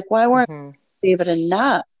enough? Like, why weren't David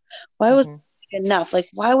enough? Why was enough? Like,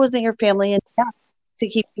 why wasn't your family enough to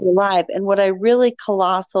keep you alive? And what I really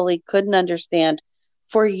colossally couldn't understand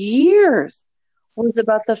for years was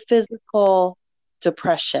about the physical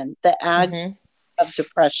depression, the agony of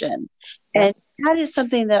depression. And that is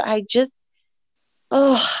something that I just,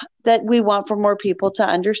 that we want for more people to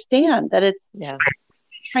understand, that it's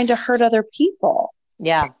trying to hurt other people.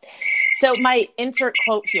 Yeah. So my insert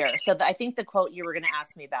quote here. So I think the quote you were going to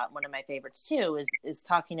ask me about, one of my favorites too, is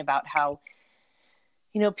talking about how,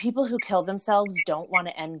 people who kill themselves don't want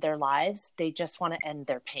to end their lives. They just want to end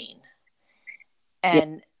their pain.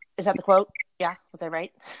 And is that the quote? Yeah. Was I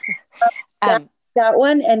right? That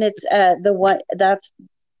one. And it's the one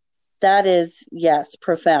that is, yes,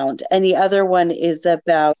 profound. And the other one is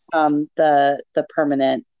about the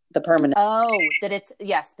permanent. Oh, that it's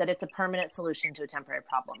a permanent solution to a temporary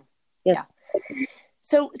problem. Yes. Yeah.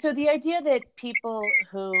 So the idea that people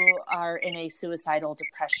who are in a suicidal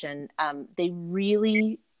depression, they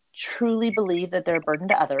really truly believe that they're a burden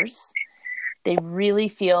to others. They really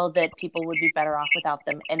feel that people would be better off without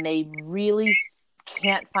them. And they really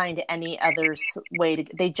can't find any other way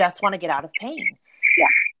to, they just want to get out of pain. Yeah.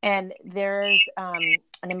 And there's an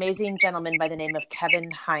amazing gentleman by the name of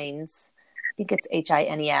Kevin Hines, I think it's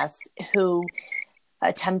Hines, who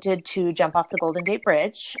attempted to jump off the Golden Gate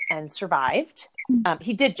Bridge and survived.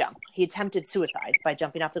 He did jump. He attempted suicide by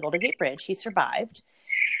jumping off the Golden Gate Bridge. He survived.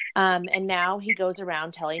 And now he goes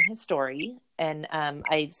around telling his story. And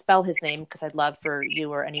I spell his name because I'd love for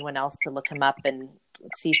you or anyone else to look him up and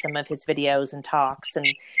see some of his videos and talks. And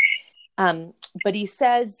but he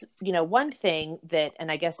says, you know, one thing that,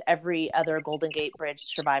 and I guess every other Golden Gate Bridge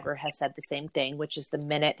survivor has said the same thing, which is the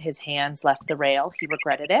minute his hands left the rail, he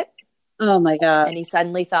regretted it. Oh my God. And he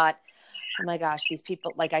suddenly thought, oh my gosh, these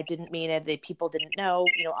people, like, I didn't mean it. The people didn't know.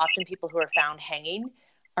 You know, often people who are found hanging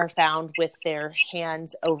are found with their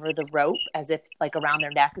hands over the rope, as if like around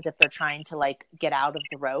their neck, as if they're trying to like get out of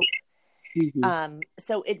the rope. Mm-hmm.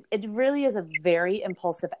 So it really is a very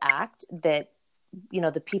impulsive act that, you know,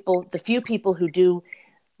 the few people who do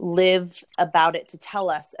live about it to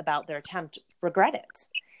tell us about their attempt regret it.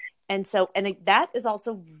 And so, that is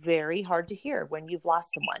also very hard to hear when you've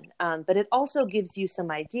lost someone. But it also gives you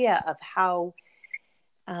some idea of how,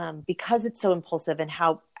 because it's so impulsive, and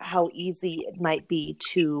how easy it might be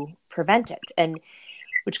to prevent it. And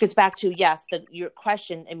which gets back to, yes, your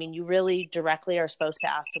question. I mean, you really directly are supposed to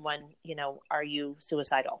ask someone, you know, are you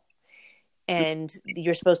suicidal? And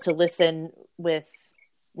you're supposed to listen with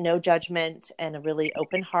no judgment and a really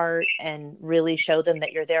open heart, and really show them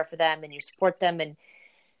that you're there for them and you support them. And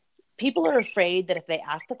people are afraid that if they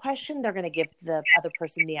ask the question, they're going to give the other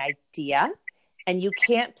person the idea. And you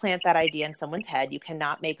can't plant that idea in someone's head. You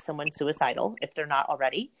cannot make someone suicidal if they're not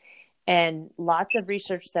already. And lots of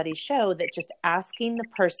research studies show that just asking the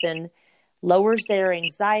person lowers their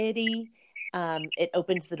anxiety. It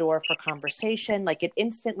opens the door for conversation. Like, it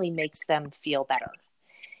instantly makes them feel better.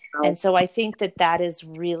 And so I think that is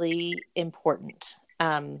really important.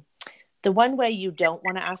 The one way you don't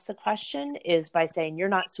want to ask the question is by saying, you're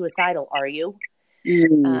not suicidal, are you?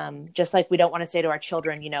 Just like we don't want to say to our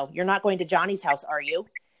children, you know, you're not going to Johnny's house, are you?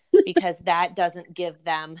 Because that doesn't give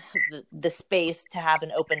them the space to have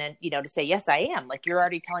an open, and, you know, to say, yes, I am. Like, you're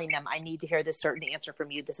already telling them, I need to hear this certain answer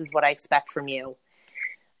from you. This is what I expect from you.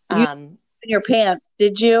 In your pants,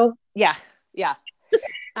 did you? Yeah. Yeah.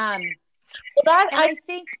 Well, I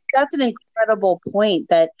think that's an incredible point,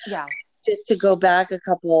 that, yeah, just to go back a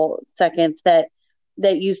couple seconds, that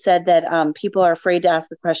you said that people are afraid to ask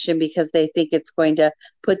the question because they think it's going to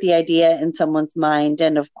put the idea in someone's mind.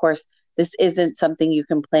 And of course, this isn't something you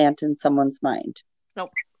can plant in someone's mind.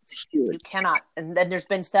 Nope. It's huge. You cannot. And then there's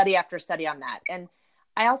been study after study on that. And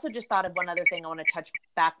I also just thought of one other thing I want to touch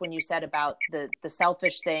back when you said about the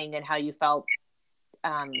selfish thing and how you felt,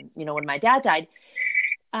 you know, when my dad died.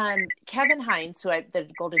 Kevin Hines, the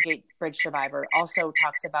Golden Gate Bridge survivor, also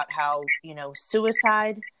talks about how, you know,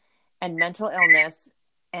 suicide and mental illness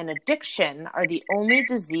and addiction are the only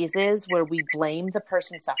diseases where we blame the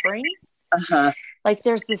person suffering. Like,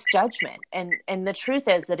 there's this judgment. And the truth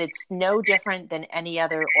is that it's no different than any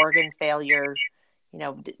other organ failure, you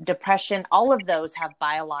know, depression. All of those have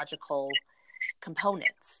biological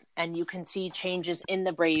components, and you can see changes in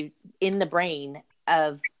the brain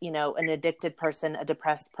of, you know, an addicted person, a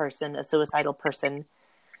depressed person, a suicidal person.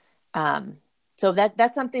 So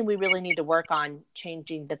that's something we really need to work on,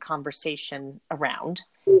 changing the conversation around.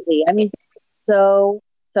 I mean, so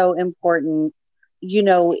important. You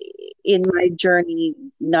know, in my journey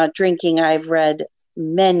not drinking, I've read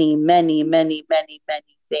many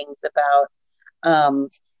things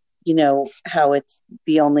about, you know, how it's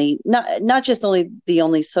the only, not just only the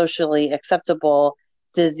only socially acceptable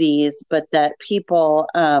disease, but that people,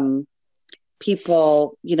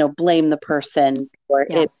 you know, blame the person for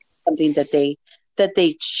it, something that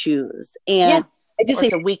they choose. And I just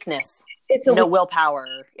it's a weakness. It's no willpower.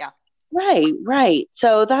 Yeah. Right.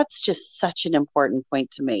 So that's just such an important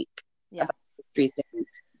point to make about these three things,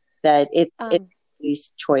 that it's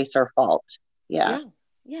anybody's choice or fault. Yeah.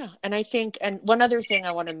 And I think, and one other thing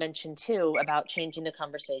I want to mention too about changing the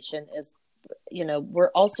conversation is, you know, we're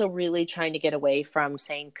also really trying to get away from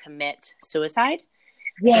saying commit suicide.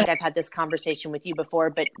 I think I've had this conversation with you before,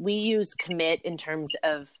 but we use commit in terms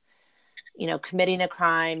of, you know, committing a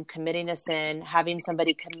crime, committing a sin, having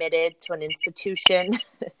somebody committed to an institution.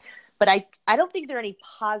 But I don't think there are any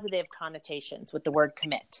positive connotations with the word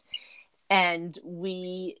commit. And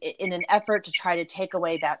we, in an effort to try to take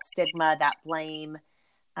away that stigma, that blame,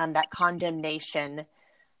 that condemnation,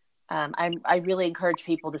 I really encourage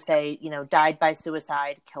people to say, you know, died by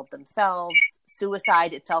suicide, killed themselves,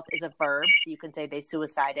 suicide itself is a verb. So you can say they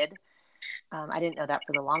suicided. I didn't know that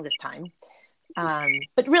for the longest time.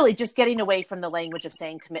 But really just getting away from the language of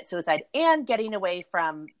saying commit suicide and getting away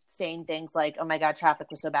from saying things like, oh my God, traffic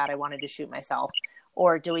was so bad, I wanted to shoot myself,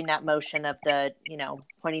 or doing that motion of the,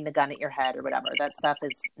 pointing the gun at your head or whatever. That stuff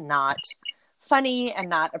is not funny and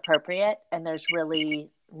not appropriate. And there's really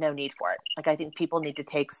no need for it. Like, I think people need to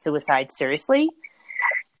take suicide seriously,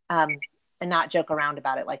 and not joke around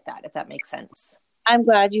about it like that, if that makes sense. I'm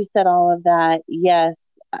glad you said all of that. Yes,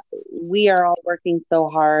 we are all working so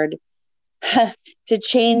hard to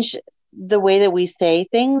change the way that we say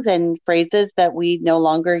things and phrases that we no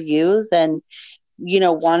longer use, and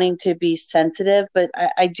wanting to be sensitive. But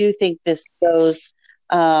I do think this goes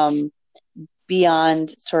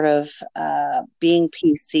beyond sort of being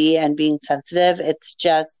PC and being sensitive. It's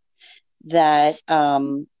just that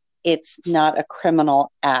it's not a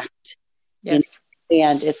criminal act. Yes.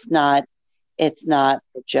 And it's not a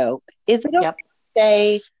joke. Is it okay to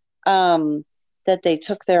say that they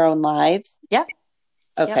took their own lives? Yeah.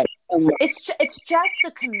 Okay. Yep. It's just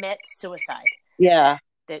the commit suicide. Yeah.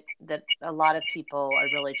 That a lot of people are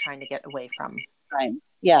really trying to get away from. Right.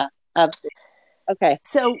 Yeah. Absolutely. Okay.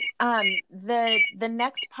 So the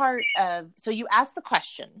next part of, so you asked the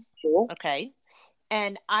question. Cool. Okay.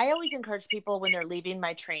 And I always encourage people when they're leaving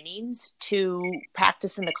my trainings to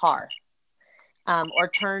practice in the car, or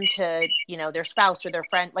turn to, their spouse or their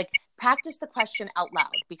friend, like practice the question out loud,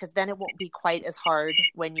 because then it won't be quite as hard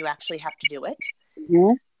when you actually have to do it.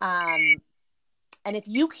 Mm-hmm. And if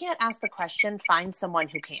you can't ask the question, find someone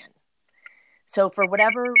who can. So for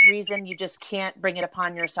whatever reason, you just can't bring it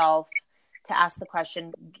upon yourself to ask the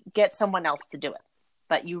question, get someone else to do it.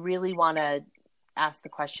 But you really want to ask the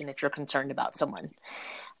question if you're concerned about someone.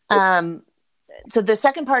 So the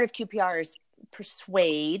second part of QPR is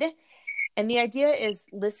persuade. And the idea is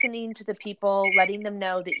listening to the people, letting them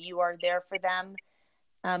know that you are there for them.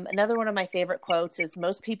 Another one of my favorite quotes is,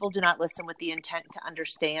 most people do not listen with the intent to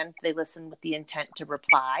understand. They listen with the intent to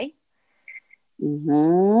reply.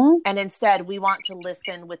 Mm-hmm. And instead, we want to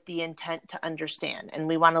listen with the intent to understand. And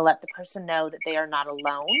we want to let the person know that they are not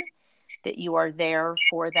alone, that you are there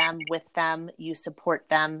for them, with them, you support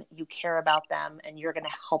them, you care about them, and you're going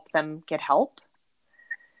to help them get help.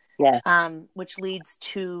 Yeah. Which leads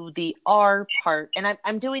to the R part. And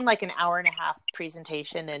I'm doing like an hour and a half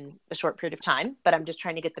presentation in a short period of time, but I'm just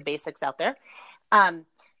trying to get the basics out there.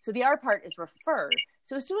 So the R part is refer.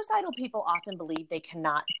 So suicidal people often believe they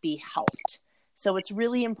cannot be helped. So it's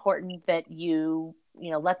really important that you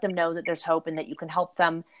let them know that there's hope and that you can help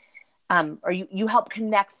them, or you help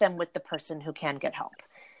connect them with the person who can get help.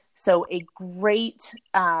 So a great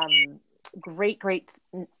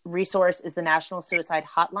resource is the National Suicide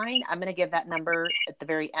Hotline. I'm going to give that number at the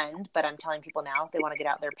very end, but I'm telling people now if they want to get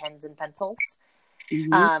out their pens and pencils.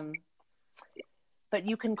 Mm-hmm. But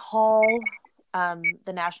you can call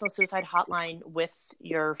the National Suicide Hotline with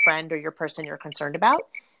your friend or your person you're concerned about.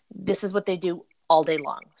 This is what they do all day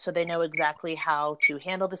long. So they know exactly how to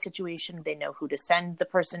handle the situation. They know who to send the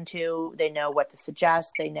person to. They know what to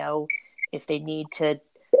suggest. They know if they need to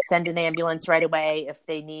send an ambulance right away, if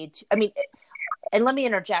they need to, and let me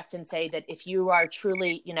interject and say that if you are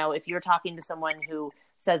truly, if you're talking to someone who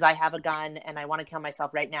says, I have a gun and I want to kill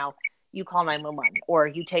myself right now, you call 911 or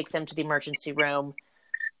you take them to the emergency room.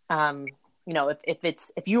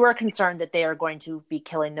 If you are concerned that they are going to be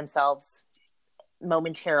killing themselves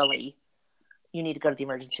momentarily, you need to go to the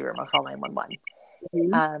emergency room or call 911.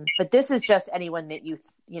 Mm-hmm. But this is just anyone that you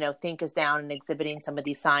think is down and exhibiting some of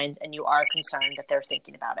these signs, and you are concerned that they're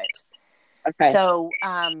thinking about it. Okay. So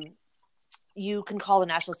you can call the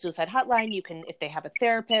National Suicide Hotline. You can, if they have a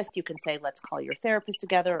therapist, you can say, let's call your therapist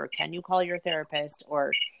together, or can you call your therapist,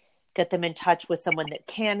 or get them in touch with someone that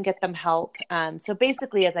can get them help. So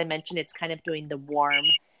basically, as I mentioned, it's kind of doing the warm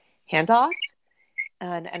handoff.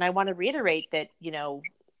 And I want to reiterate that,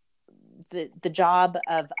 the job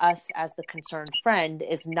of us as the concerned friend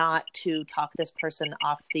is not to talk this person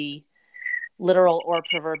off the literal or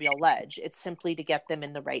proverbial ledge. It's simply to get them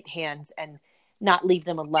in the right hands and not leave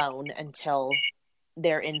them alone until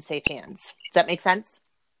they're in safe hands. Does that make sense?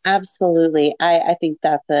 Absolutely. I think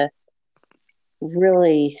that's a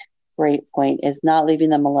really great point, is not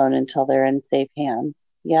leaving them alone until they're in safe hands.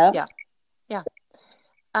 Yep. Yeah.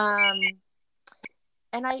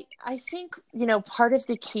 And I think, part of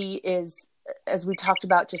the key is, as we talked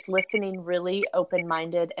about, just listening really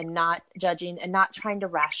open-minded and not judging and not trying to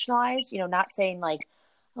rationalize, not saying like,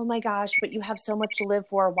 oh my gosh, but you have so much to live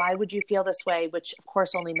for. Why would you feel this way? Which of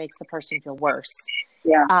course only makes the person feel worse.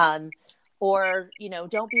 Yeah. or,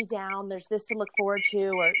 don't be down, there's this to look forward to,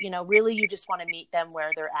 or, really you just want to meet them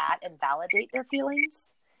where they're at and validate their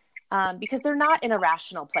feelings, because they're not in a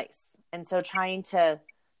rational place. And so trying to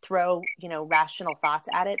throw, rational thoughts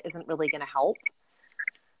at it isn't really going to help.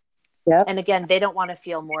 Yep. And again, they don't want to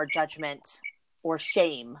feel more judgment or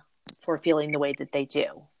shame for feeling the way that they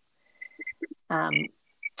do.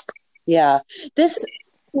 Yeah, this is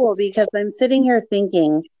cool because I'm sitting here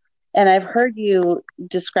thinking, and I've heard you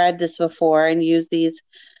describe this before and use these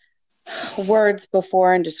words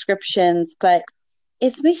before and descriptions, but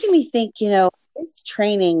it's making me think, this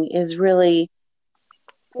training is really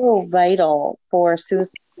so vital for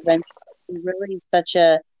suicide prevention. It's really such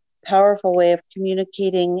a powerful way of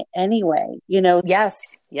communicating anyway,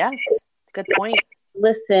 Yes. It's a good point.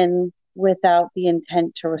 Listen without the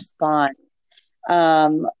intent to respond.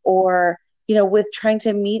 Or, with trying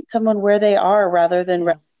to meet someone where they are rather than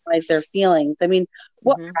recognize their feelings. I mean,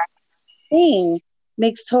 what thing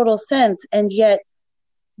makes total sense. And yet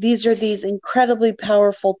these are these incredibly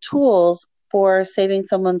powerful tools for saving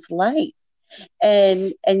someone's life.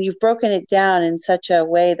 And you've broken it down in such a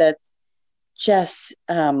way that's just,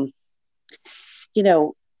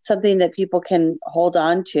 something that people can hold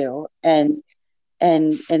on to and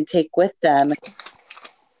take with them.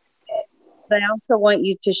 But I also want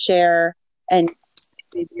you to share, and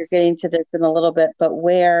maybe you're getting to this in a little bit, but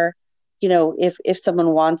where, if someone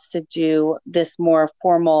wants to do this more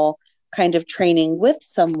formal kind of training with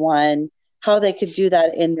someone, how they could do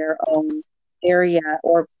that in their own area,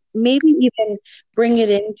 or maybe even bring it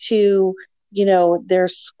into, their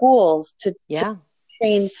schools to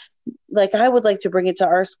train. Like I would like to bring it to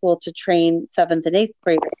our school to train 7th and 8th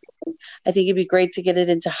graders. I think it'd be great to get it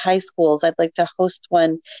into high schools. I'd like to host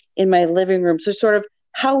one in my living room. So sort of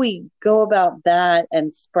how we go about that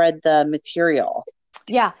and spread the material.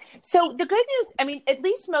 Yeah. So the good news, I mean, at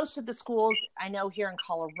least most of the schools I know here in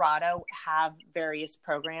Colorado have various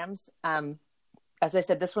programs. As I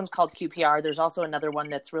said, this one's called QPR. There's also another one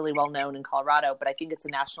that's really well known in Colorado, but I think it's a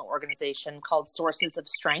national organization called Sources of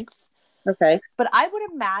Strength. Okay. But I would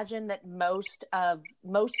imagine that most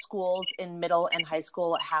schools in middle and high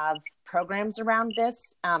school have programs around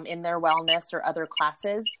this in their wellness or other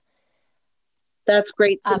classes. That's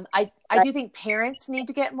great. I do think parents need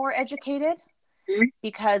to get more educated,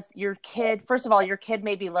 because your kid, first of all, your kid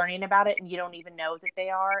may be learning about it and you don't even know that they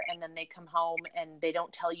are. And then they come home and they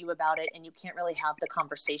don't tell you about it and you can't really have the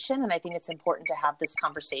conversation. And I think it's important to have this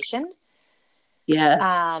conversation.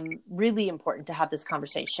 Yeah. Really important to have this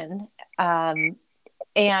conversation. And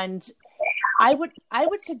I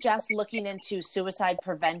would suggest looking into suicide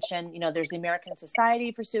prevention. There's the American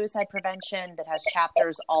Society for Suicide Prevention that has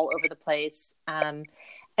chapters all over the place.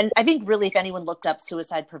 And I think really if anyone looked up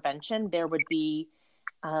suicide prevention, there would be,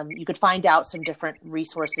 you could find out some different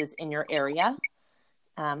resources in your area.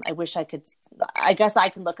 I guess I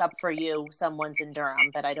can look up for you, someone's in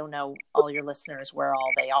Durham, but I don't know all your listeners where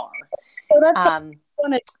all they are. So that's I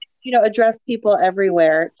want to, address people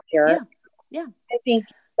everywhere here. Yeah. I think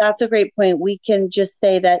that's a great point. We can just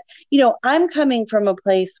say that, I'm coming from a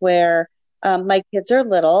place where my kids are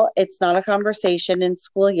little. It's not a conversation in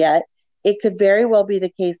school yet. It could very well be the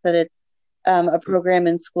case that it's a program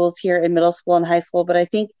in schools here in middle school and high school. But I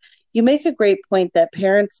think you make a great point that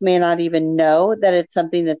parents may not even know that it's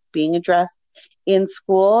something that's being addressed in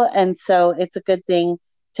school. And so it's a good thing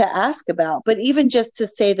to ask about. But even just to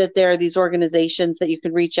say that there are these organizations that you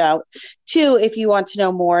can reach out to if you want to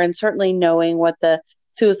know more, and certainly knowing what the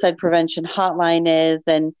suicide prevention hotline is,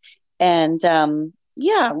 and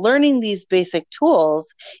learning these basic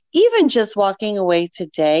tools, even just walking away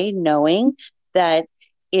today knowing that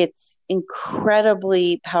it's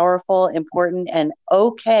incredibly powerful, important, and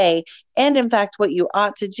okay, and in fact what you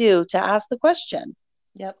ought to do to ask the question.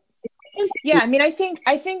 Yep. Yeah, I mean, I think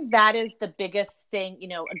that is the biggest thing,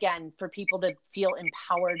 again, for people to feel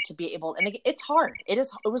empowered to be able, and it's hard. It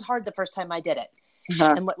was hard the first time I did it.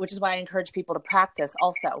 And which is why I encourage people to practice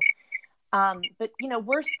also. But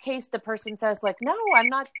worst case, the person says like, no,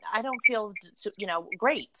 I don't feel,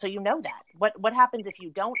 great. So that. What happens if you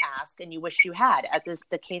don't ask and you wished you had, as is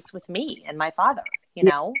the case with me and my father,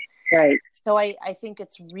 Right. So I think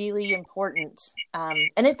it's really important.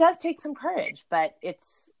 And it does take some courage, but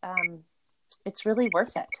it's really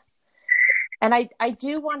worth it. And I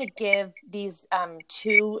do want to give these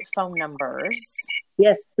 2 phone numbers.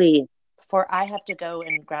 Yes, please. Before I have to go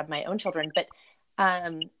and grab my own children. But,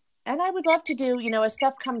 and I would love to do, as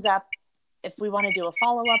stuff comes up, if we want to do a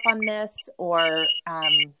follow-up on this, or,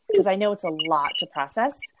 because I know it's a lot to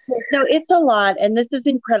process. No, it's a lot, and this is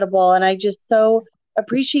incredible. And I just so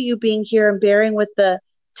appreciate you being here and bearing with the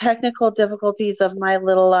technical difficulties of my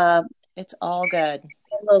little It's all good.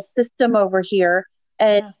 A little system over here.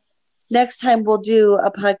 And Yeah. next time we'll do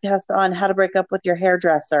a podcast on how to break up with your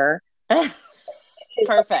hairdresser.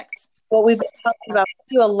 Perfect. What we've been talking about,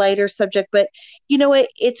 do a lighter subject, but you know what?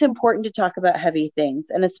 It's important to talk about heavy things,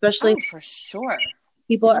 and especially For sure.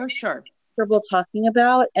 people are For sure. comfortable talking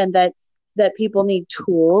about, and that people need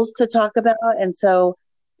tools to talk about. And so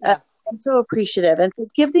I'm so appreciative. And so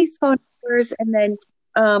give these phone numbers, and then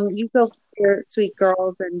you go here, sweet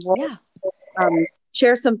girls, and we'll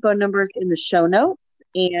share some phone numbers in the show notes,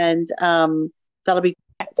 and that'll be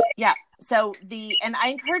yeah. So and I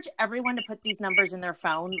encourage everyone to put these numbers in their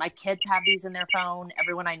phone. My kids have these in their phone,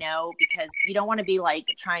 everyone I know, because you don't want to be like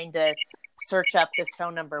trying to search up this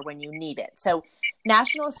phone number when you need it. So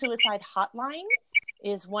National Suicide Hotline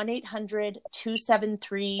is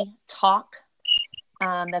 1-800-273-TALK.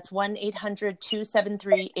 That's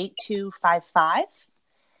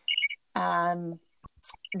 1-800-273-8255.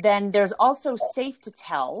 Then there's also Safe to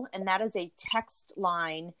Tell, and that is a text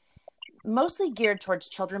line mostly geared towards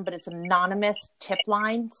children, but it's an anonymous tip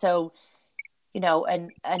line. So,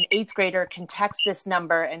 an 8th grader can text this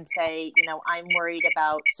number and say, I'm worried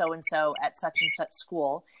about so-and-so at such and such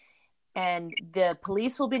school. And the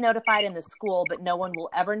police will be notified in the school, but no one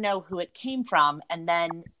will ever know who it came from. And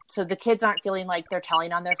then, so the kids aren't feeling like they're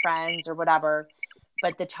telling on their friends or whatever,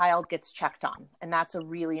 but the child gets checked on. And that's a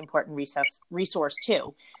really important resource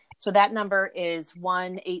too. So that number is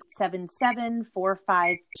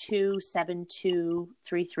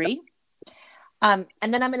 1-877-452-7233. And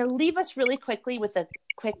then I'm going to leave us really quickly with a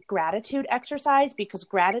quick gratitude exercise, because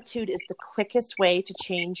gratitude is the quickest way to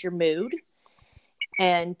change your mood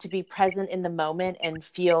and to be present in the moment and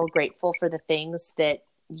feel grateful for the things that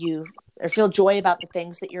or feel joy about the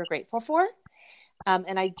things that you're grateful for.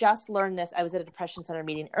 And I just learned this. I was at a Depression Center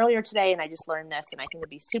meeting earlier today, and I just learned this, and I think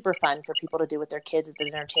it'd be super fun for people to do with their kids at the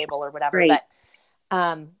dinner table or whatever. Great. But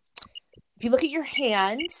if you look at your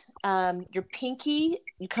hand, your pinky,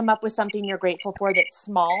 you come up with something you're grateful for that's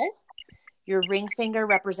small. Your ring finger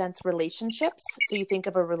represents relationships. So you think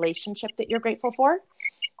of a relationship that you're grateful for.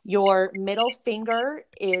 Your middle finger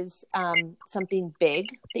is something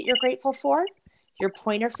big that you're grateful for. Your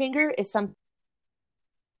pointer finger is something.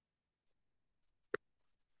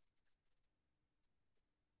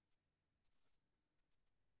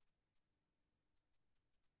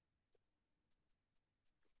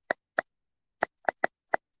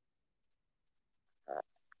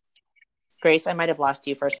 Grace, I might have lost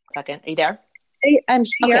you for a second. Are you there? I'm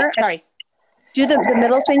here. Okay, sorry. Do the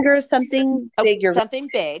middle finger is something big. Something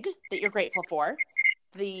big that you're grateful for.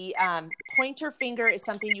 The pointer finger is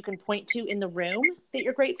something you can point to in the room that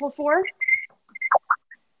you're grateful for.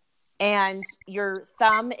 And your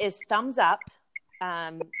thumb is thumbs up,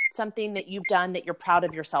 something that you've done that you're proud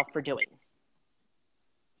of yourself for doing.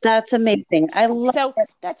 That's amazing. I love So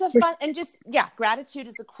that's a fun, and just, gratitude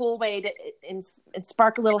is a cool way to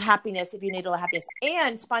spark a little happiness if you need a little happiness.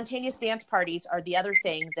 And spontaneous dance parties are the other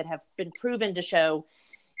thing that have been proven to show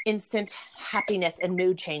instant happiness and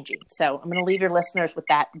mood changing. So I'm going to leave your listeners with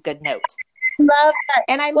that good note. Love that.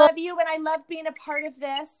 And I love you, and I love being a part of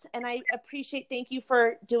this. And I thank you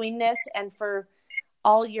for doing this and for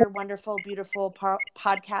all your wonderful, beautiful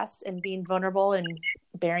podcasts and being vulnerable and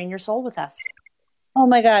bearing your soul with us. Oh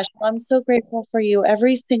my gosh, I'm so grateful for you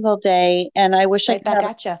every single day, and I wish I could have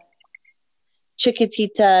a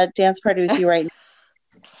Chiquitita dance party with you right now.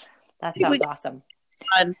 That sounds awesome.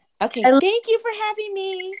 Fun. Okay, thank you for having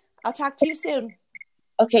me. I'll talk to you soon.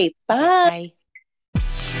 Okay, bye. Bye.